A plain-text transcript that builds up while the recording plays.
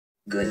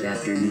Good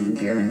afternoon,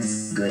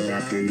 parents. Good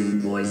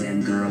afternoon, boys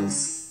and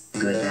girls.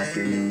 Good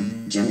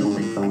afternoon,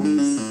 gentlemen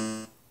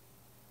ponies.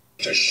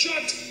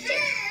 Shut the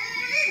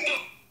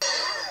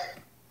up!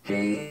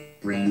 Hey,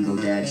 Rainbow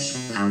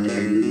Dash, how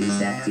dare you use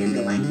that in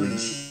the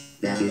language?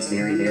 That is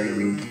very, very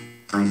rude.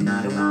 I'm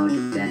not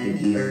allowed that in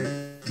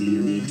here. Do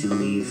you need to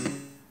leave?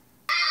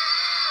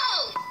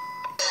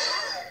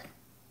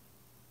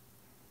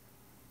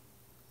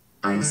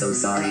 I'm so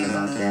sorry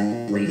about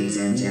that, ladies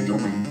and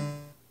gentlemen.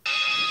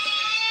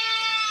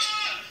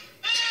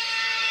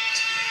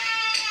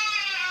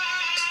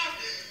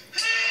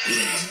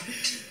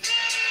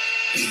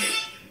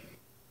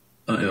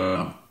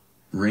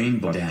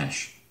 Rainbow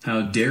Dash,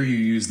 how dare you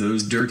use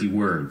those dirty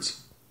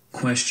words?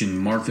 Question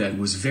mark, that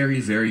was very,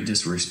 very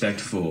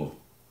disrespectful.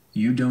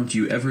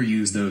 You ever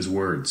use those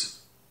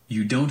words.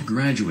 You don't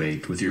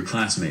graduate with your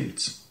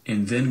classmates,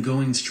 and then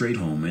going straight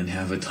home and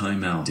have a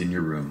timeout in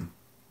your room.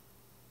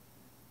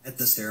 At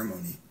the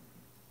ceremony.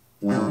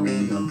 Well,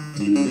 Rainbow,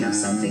 do you have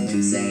something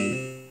to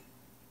say?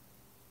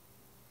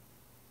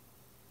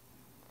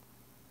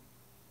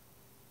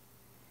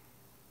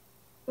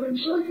 I'm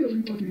sorry,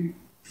 everybody.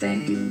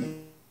 Thank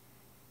you.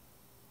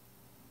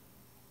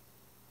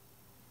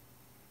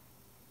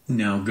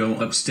 Now go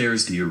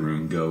upstairs to your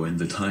room, go in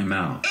the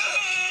timeout.